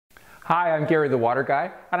Hi, I'm Gary the Water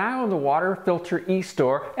Guy, and I own the water filter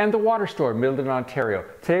eStore and the water store in Midland, Ontario.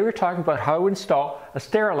 Today we're talking about how to install a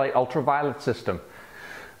Sterilight ultraviolet system.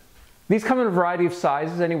 These come in a variety of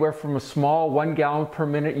sizes, anywhere from a small 1 gallon per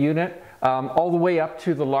minute unit all the way up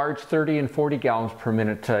to the large 30 and 40 gallons per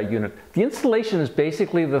minute unit. The installation is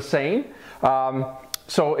basically the same,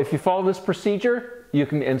 so if you follow this procedure, you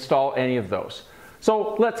can install any of those.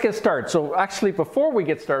 So let's get started. So actually, before we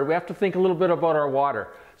get started, we have to think a little bit about our water.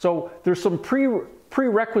 So there's some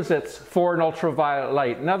prerequisites for an ultraviolet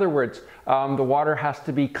light. In other words, the water has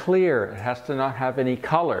to be clear. It has to not have any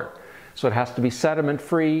color. So it has to be sediment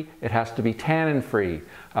free. It has to be tannin free.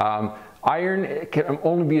 Iron can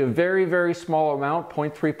only be a very, very small amount,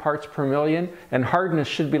 0.3 parts per million, and hardness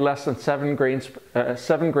should be less than 7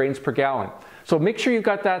 grains per gallon. So make sure you've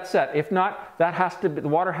got that set. If not, the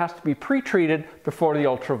water has to be pre-treated before the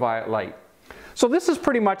ultraviolet light. So this is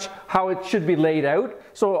pretty much how it should be laid out.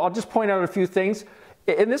 So I'll just point out a few things.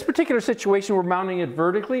 In this particular situation, we're mounting it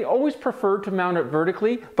vertically. Always prefer to mount it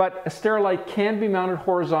vertically, but a Sterilight can be mounted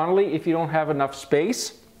horizontally if you don't have enough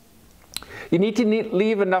space. You need to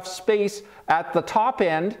leave enough space at the top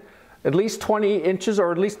end, at least 20 inches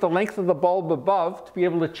or at least the length of the bulb above, to be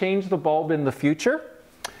able to change the bulb in the future.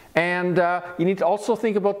 And you need to also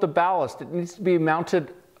think about the ballast. It needs to be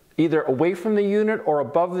mounted either away from the unit or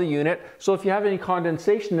above the unit. So if you have any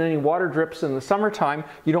condensation and any water drips in the summertime,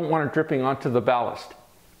 you don't want it dripping onto the ballast.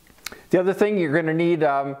 The other thing, you're going to need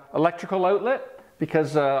electrical outlet,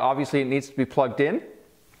 because obviously it needs to be plugged in.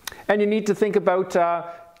 And you need to think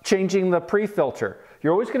about changing the pre-filter.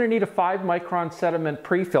 You're always going to need a 5-micron sediment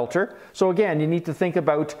pre-filter. So again, you need to think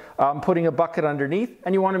about putting a bucket underneath,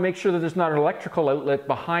 and you want to make sure that there's not an electrical outlet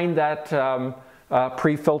behind that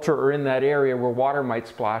pre-filter or in that area where water might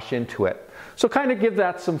splash into it. So kind of give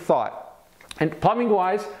that some thought. And plumbing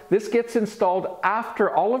wise, this gets installed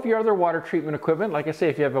after all of your other water treatment equipment. Like I say,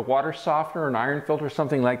 if you have a water softener, an iron filter,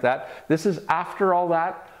 something like that, this is after all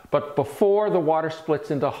that, but before the water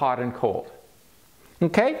splits into hot and cold.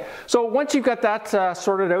 Okay, so once you've got that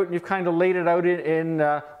sorted out and you've kind of laid it out in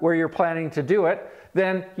where you're planning to do it,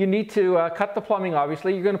 then you need to cut the plumbing,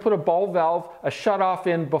 obviously. You're going to put a ball valve, a shutoff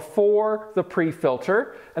in before the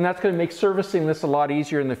pre-filter, and that's going to make servicing this a lot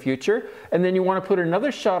easier in the future. And then you want to put another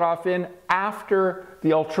shutoff in after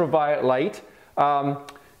the ultraviolet light,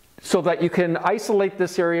 so that you can isolate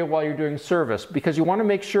this area while you're doing service, because you want to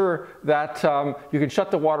make sure that you can shut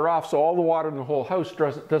the water off so all the water in the whole house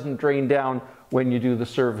doesn't drain down when you do the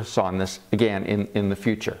service on this again in the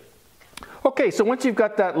future. Okay, so once you've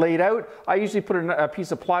got that laid out, I usually put a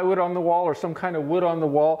piece of plywood on the wall or some kind of wood on the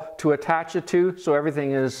wall to attach it to, so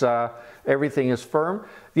everything is firm.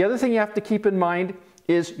 The other thing you have to keep in mind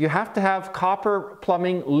is you have to have copper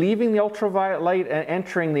plumbing leaving the ultraviolet light and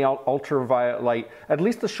entering the ultraviolet light, at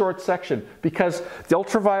least a short section, because the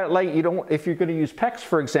ultraviolet light, if you're going to use PEX,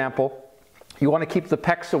 for example, you want to keep the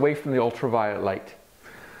PEX away from the ultraviolet light.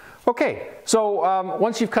 Okay, so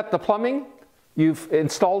once you've cut the plumbing, you've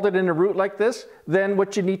installed it in a route like this, then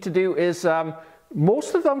what you need to do is,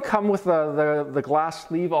 most of them come with the glass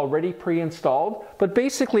sleeve already pre-installed, but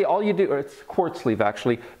basically all you do, or it's quartz sleeve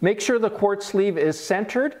actually, make sure the quartz sleeve is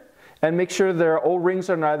centered and make sure there are O-rings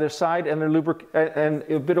on either side and, and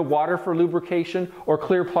a bit of water for lubrication, or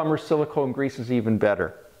clear plumber's silicone grease is even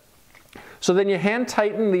better. So then you hand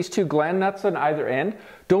tighten these two gland nuts on either end.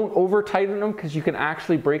 Don't over tighten them, because you can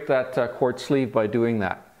actually break that quartz sleeve by doing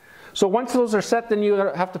that. So once those are set, then you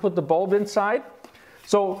have to put the bulb inside.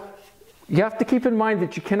 So you have to keep in mind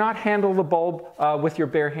that you cannot handle the bulb with your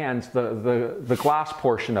bare hands, the glass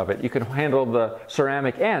portion of it. You can handle the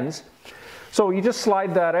ceramic ends. So you just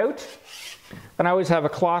slide that out. And I always have a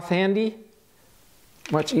cloth handy.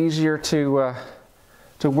 Much easier to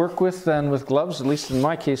work with than with gloves, at least in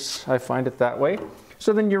my case I find it that way.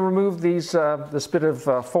 So then you remove this bit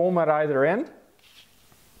of foam at either end.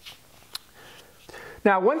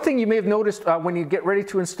 Now, one thing you may have noticed when you get ready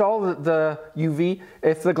to install the UV,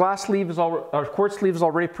 if the glass sleeve or quartz sleeve is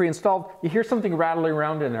already pre-installed, you hear something rattling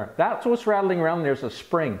around in there. That's what's rattling around. There's a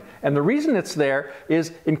spring. And the reason it's there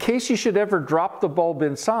is in case you should ever drop the bulb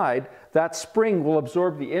inside, that spring will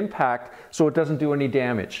absorb the impact so it doesn't do any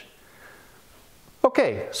damage.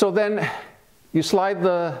 Okay, so then you slide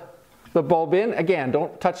the bulb in. Again,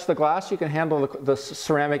 don't touch the glass. You can handle the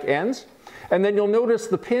ceramic ends. And then you'll notice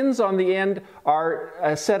the pins on the end are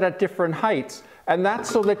set at different heights. And that's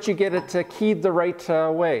so that you get it keyed the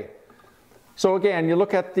right way. So again, you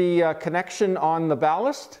look at the connection on the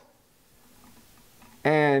ballast,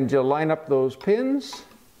 and you'll line up those pins.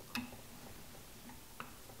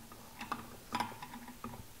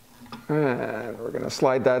 And we're going to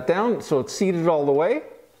slide that down so it's seated all the way.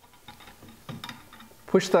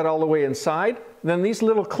 Push that all the way inside. Then these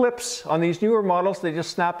little clips on these newer models, they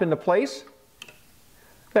just snap into place.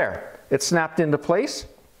 There, it's snapped into place.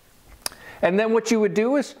 And then what you would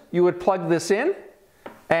do is you would plug this in,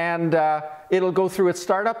 and it'll go through its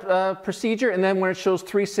startup procedure, and then when it shows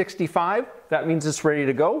 365, that means it's ready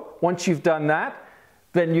to go. Once you've done that,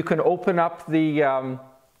 then you can open up the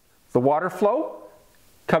water flow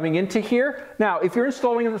coming into here. Now, if you're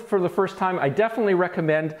installing it for the first time, I definitely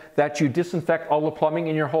recommend that you disinfect all the plumbing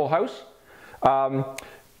in your whole house.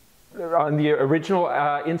 On the original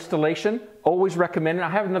installation, always recommend it. I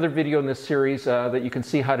have another video in this series that you can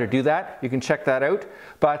see how to do that. You can check that out.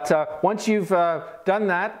 But once you've done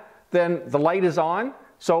that, then the light is on.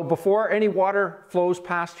 So before any water flows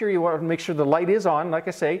past here, you want to make sure the light is on, like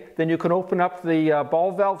I say. Then you can open up the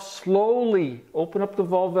ball valve slowly. Open up the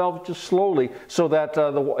ball valve just slowly so that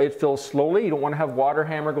it fills slowly. You don't want to have water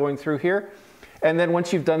hammer going through here. And then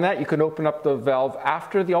once you've done that, you can open up the valve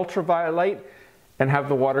after the ultraviolet light and have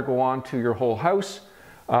the water go on to your whole house.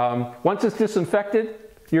 Once it's disinfected,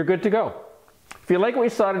 you're good to go. If you like what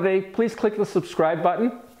you saw today, please click the subscribe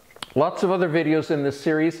button. Lots of other videos in this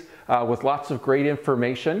series with lots of great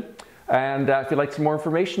information. And if you'd like some more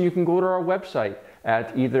information, you can go to our website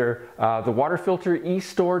at either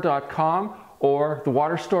thewaterfiltereStore.com or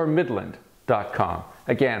thewaterstoremidland.com.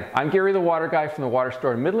 Again, I'm Gary the Water Guy from the Water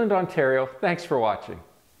Store in Midland, Ontario. Thanks for watching.